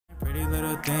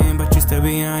real thing, but you still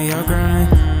be on your grind.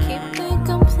 Keep thinking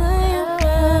I'm playing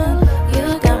well.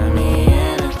 You got me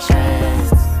in a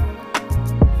trance.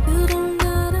 You don't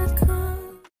gotta come.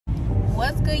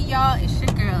 What's good, y'all? It's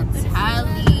your girl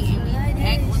Tali, and we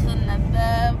back with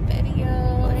another video.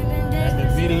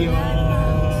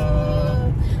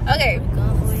 Okay,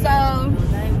 so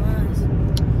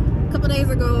a couple days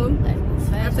ago, I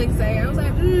texted Zay. I was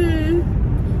like, let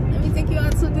me take you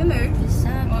out to dinner.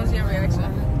 What was your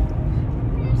reaction?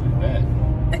 Wasn't bad.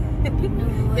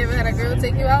 You ever had a girl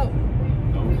take you out?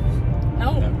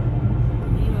 No. Never.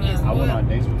 Yes, I went on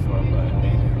dates before, but they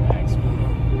didn't ask me. You know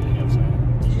what I'm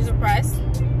saying? Was you surprised?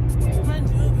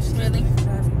 Really?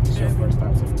 It's your first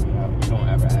time taking me out. You don't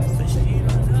ever ask to take me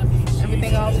out.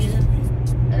 Everything else?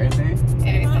 Everything?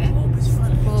 Everything.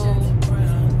 Food,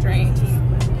 drinks. You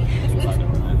about to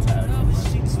run that tag.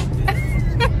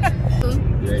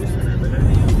 You ready for that dinner?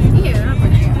 Yeah, I'm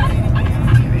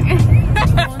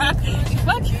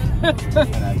fuck you.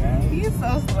 He's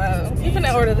so slow. You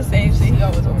finna order the same shit he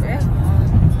always orders.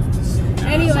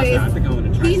 Anyways, I think I want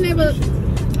to try he some never. new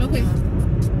shit. Okay.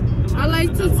 I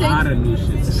like to A lot of new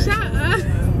shit today. Shut up.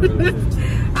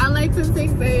 I like to take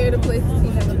Zaire to places he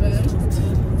never been.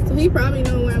 So he probably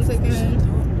know where I'm taking him.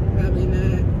 Probably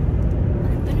not.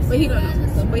 But he don't know.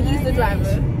 So, but he's the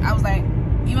driver. I was like,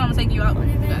 you want me to take you out? You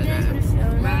gotta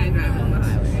drive. But I ain't driving on the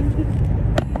highway.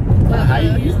 But, How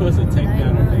you supposed to take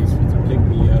down a date? You supposed to pick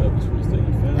me up? You supposed to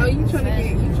oh, you trying to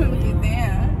get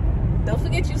down. Don't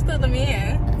forget you still the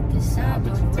man. Nah,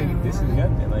 but you take this and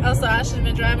nothing. Like, Oh, so I should have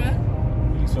been driving?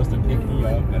 you're supposed to pick me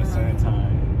up at a certain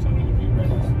time. So you be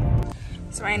ready.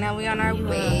 So right now we on our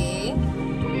way.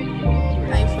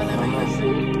 How you feeling right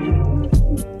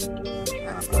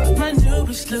My new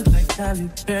bitch look like Halle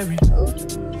Berry, now?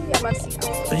 Yeah, I'm about to see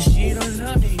y'all. but she don't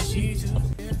love me. She just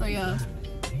So y'all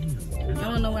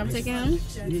don't know where I'm taking him? You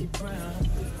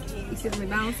see the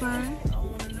McDonald's sign?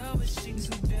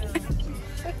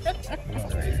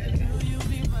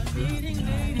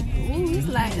 Ooh, he's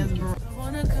like his bro.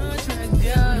 wanna contract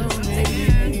girl.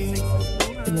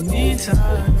 In the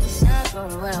meantime,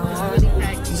 Really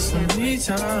packed.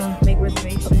 meantime. Make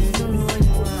reservations.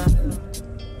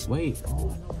 Wait.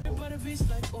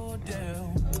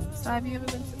 So have you ever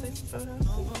been to Texas Photo?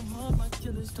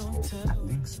 I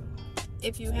think so.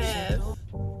 If you have,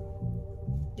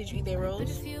 did you eat their rolls?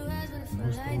 Most of them.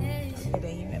 Okay,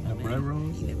 then you never The been. bread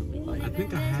rolls? You never been. I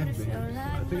think I have been.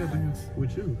 I think I've been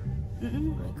with you. I've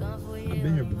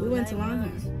been here before. We went to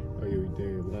Longhorn. Oh, yeah, we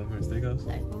did. Longhorn Steakhouse?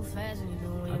 I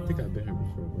think I've been here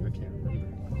before, but I can't remember.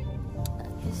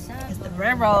 It's the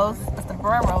bread rolls. It's the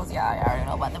bread rolls, y'all. Y'all already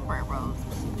know about the bread rolls.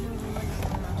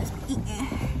 Just be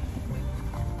eating.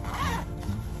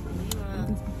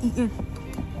 Eating.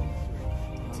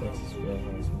 Texas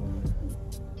Roadhouse.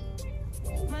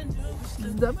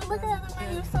 Don't be looking at the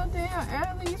menu so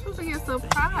damn early. You're supposed to get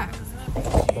surprised.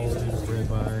 Bowls,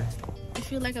 ribeye. You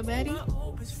feel like a baddie? A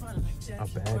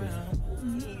baddie.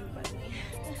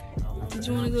 Did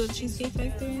you want to go to Cheesecake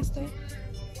Factory and stuff?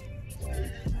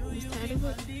 You tired of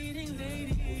it?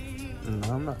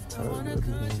 No, I'm not tired of it.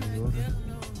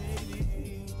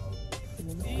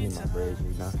 I need my braids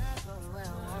redone.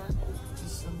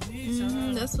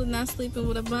 That's what not sleeping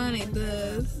with a bonnet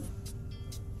does.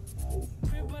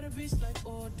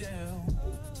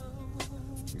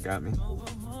 You got me?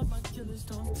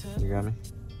 You got me?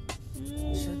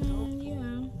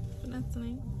 Yeah, but not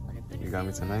tonight. You got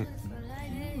me tonight?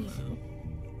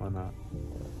 Why not?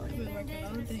 I've been working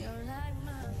all day.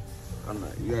 I'm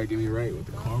not. You gotta get me right with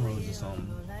the cornrows or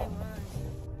something.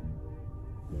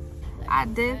 I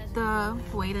did the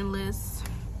waiting list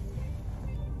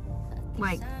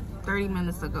like 30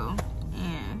 minutes ago,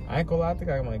 and I ain't gonna lie, I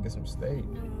think I might get some steak.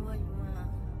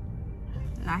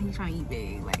 now he's trying to eat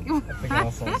big. Like, I think I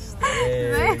want some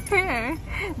steak.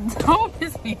 don't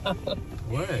piss me off.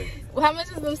 What? Well, how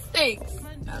much is them steaks?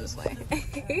 No, I'm just playing.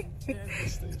 What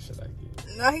steak should I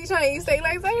get? No, he's trying to eat steak.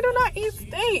 Like, Zay do not eat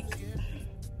steak.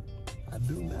 I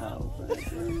do now. But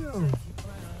damn.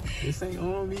 This ain't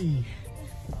on me.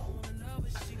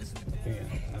 Damn.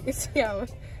 You see how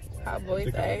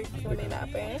boys act when they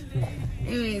not paying?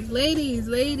 Anyways, ladies,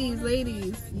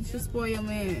 you should spoil your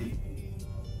man.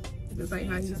 Just like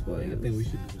how you spoil I you. think we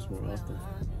should do this more often.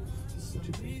 What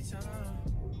you think?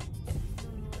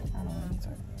 I don't know what you're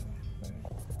talking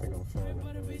I think I'm feeling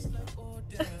it.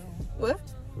 about. What?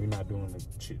 We're not doing the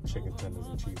chicken tenders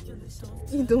and cheeseburgers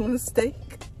today. You doing steak?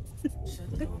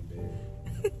 We're doing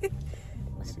big.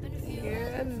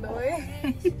 Yeah, I know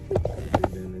it.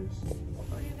 Big dinners.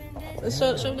 Let's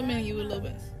show the menu a little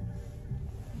bit.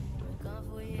 You know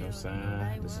what I'm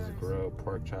saying? This is grilled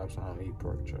pork chops. I don't eat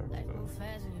pork chops though.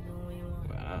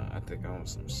 think I want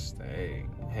some steak.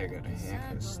 Heck, got a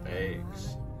handful of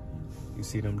steaks. You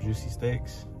see them juicy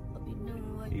steaks?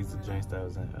 These are the joints that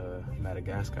was in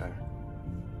Madagascar.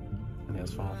 And they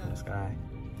was falling from the sky.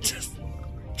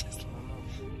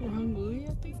 Wrong movie,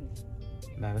 I think.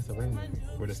 Nah, that's the right movie.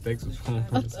 Where the steaks was falling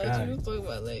from the I thought sky. you was talking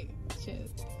about like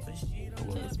chance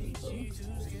people.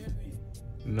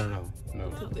 No.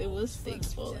 Cause it was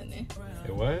steaks falling there.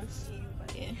 It was?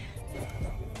 Yeah.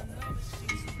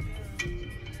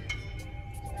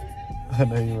 I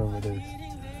know you remember this.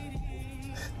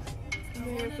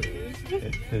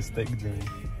 His steak dream.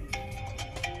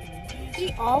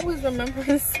 He always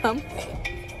remembers something.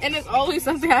 And it's always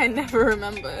something I never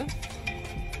remember.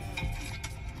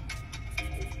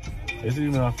 This is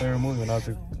even my favorite movie when I was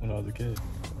a kid.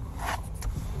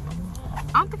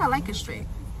 I don't think I like it straight.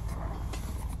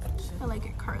 I like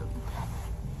it curly.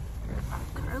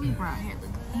 Curly brown hair.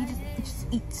 He just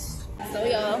eats. So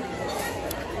y'all,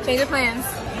 change of plans.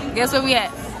 Guess where we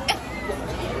at?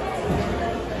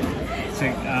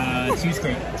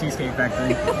 Cheesecake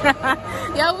Factory.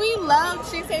 Yo, we love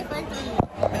Cheesecake Factory.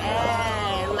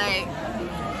 Yeah, like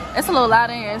it's a little loud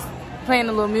in here. It's playing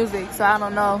a little music, so I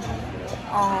don't know.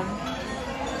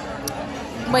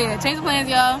 But yeah, change of plans,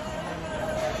 y'all.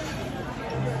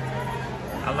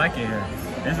 I like it here.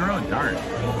 It's real dark.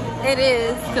 It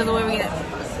is because of where we at.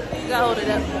 You gotta hold it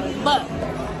up. But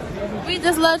we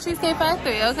just love Cheesecake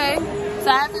Factory, okay? So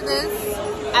after this,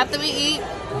 after we eat,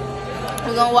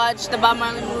 we're gonna watch the Bob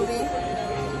Marley movie.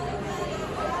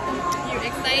 You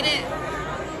excited?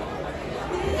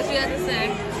 What you got to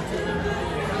say?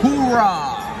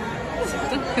 Hoorah!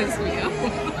 Don't piss me off.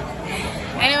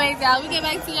 Anyways, y'all, we get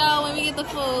back to y'all when we get the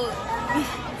food.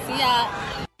 See y'all.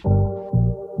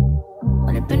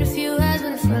 Only been a few hours,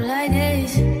 but it feel like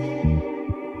days.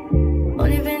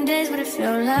 Only been days, but it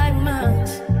feel like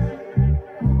months.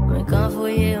 Been gone for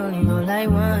a year, only know like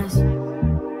once.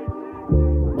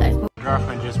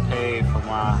 Girlfriend just paid for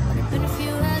my Been a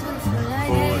few hours, but it feel like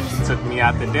food. days. She took me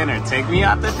out to dinner. Take me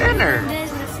out to dinner.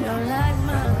 Days, but it feel like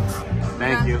months.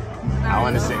 Thank you. I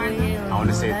want to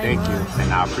say thank you,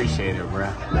 and I appreciate it,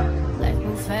 bruh. Life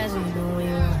move fast when you do what you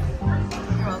want.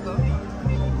 You're welcome.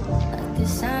 Like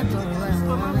this time, doing what I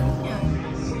want.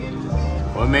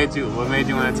 What made you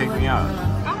want to take me out?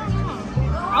 I don't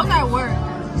know. I was at work.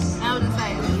 I was just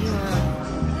like,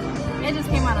 it just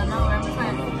came out of nowhere. I was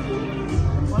like,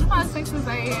 what if I was 6 months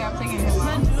right here? I'm taking his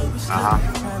money. I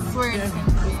swear it just came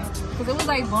to me. Because it was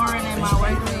like boring in my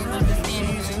workplace. I'm just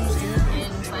standing there.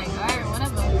 And it's like, alright,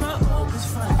 whatever.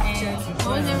 And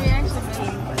what was your reaction,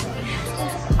 babe?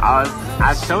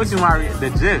 I showed you the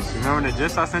gist. You remember the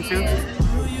gist I sent you?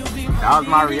 That was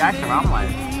my reaction. I'm like,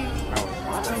 bro,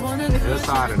 what? It was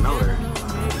so out of nowhere.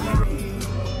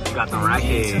 You got the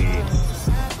rackets.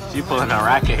 She pulling the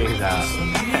rackets out.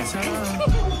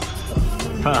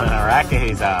 Pulling the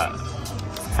rackets out.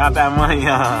 Count that money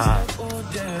up.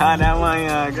 Count that money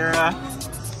up, girl.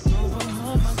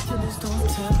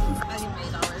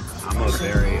 I'm a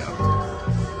very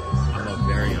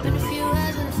Been a few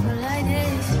hours, but it feel like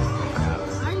days.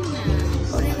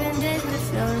 Only been days, but it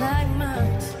feel like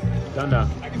months. Done.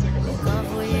 Gone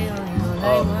for a year, only know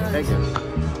like once. Thank you.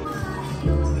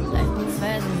 Life move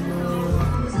fast when you do what you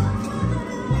want.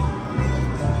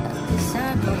 Like this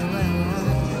time, doing what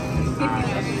I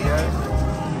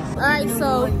want. Alright, so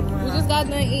we just got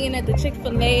done eating at the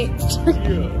Chick-fil-A.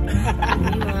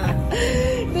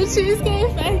 The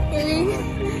Cheesecake Factory.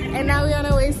 And now we're on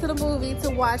our way to the movie to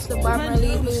watch the Bob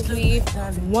Marley movie,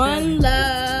 One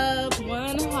Love,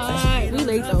 One Heart. We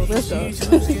late though, let's go.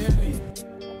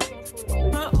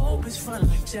 My hope is fun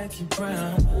like Jackie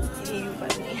Brown.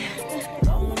 I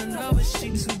wanna know if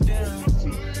she too down.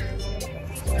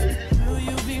 Will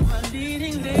you be my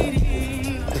leading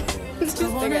lady?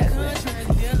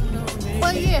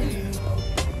 Well, yeah.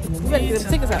 We better get the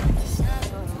tickets out.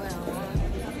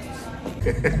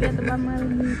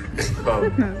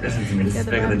 Listen to me, this is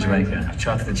bigger than Jamaica. I've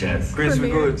charted the jets. Chris,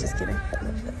 we're good. Just kidding.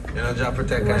 You know, job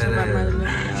protect kind of there.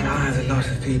 There's a lot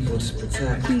of people to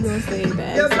protect. He gonna say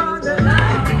that.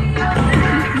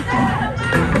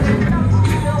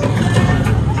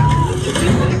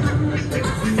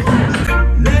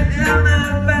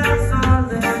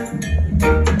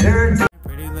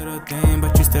 Pretty little thing,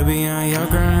 but you still be on your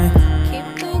grind.